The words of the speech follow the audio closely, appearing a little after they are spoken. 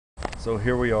So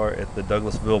here we are at the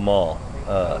Douglasville Mall.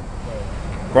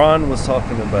 Brian was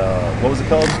talking about, what was it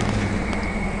called?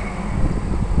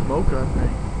 Mocha, I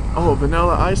think. Oh,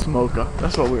 vanilla ice mocha.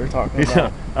 That's what we were talking about.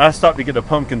 Yeah, I stopped to get a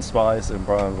pumpkin spice, and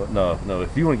Brian was like, no,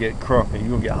 if you want to get crunk and you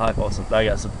want to get hype on something, I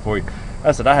got something for you.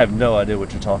 I said, I have no idea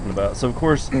what you're talking about. So, of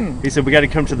course, he said, we got to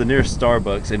come to the nearest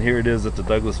Starbucks, and here it is at the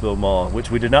Douglasville Mall, which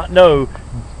we did not know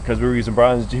because we were using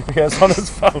Brian's GPS on his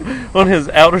phone, on his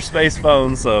outer space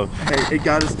phone, so. Hey, it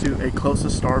got us to a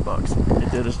closest Starbucks.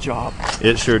 It did its job.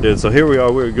 It sure did. So here we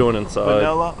are, we're going inside.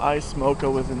 Vanilla ice mocha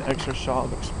with an extra shot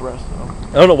of espresso.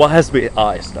 I don't know what has to be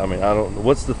iced. I mean, I don't know.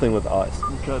 What's the thing with ice?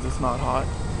 Because it's not hot.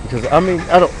 Because, I mean,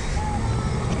 I don't.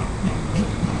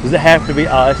 Does it have to be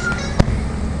iced?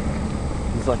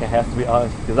 It's like it has to be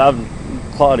iced. Because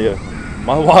Claudia,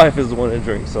 my wife is the one that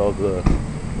drinks all the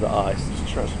ice. Just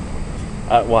trust me.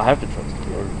 Well, I have to trust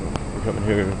her. We're coming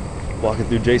here, walking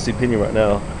through JCPenney right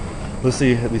now. Let's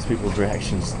see these people's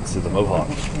reactions to the Mohawk.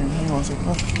 Hang on a second.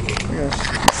 I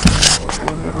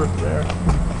got whatever there.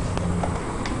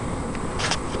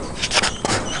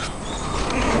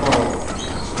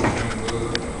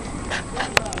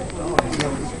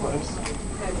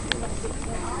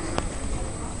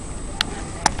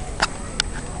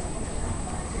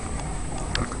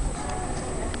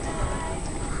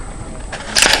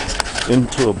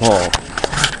 Into a mall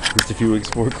just a few weeks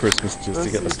before Christmas just to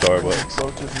get the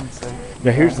Starbucks.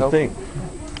 Now here's the thing.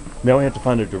 Now we have to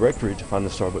find a directory to find the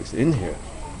Starbucks in here.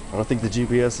 I don't think the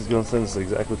GPS is going to send us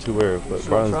exactly to where, but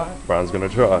Brian's going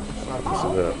to try.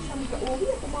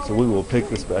 So we will pick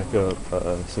this back up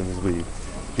as soon as we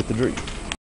get the drink.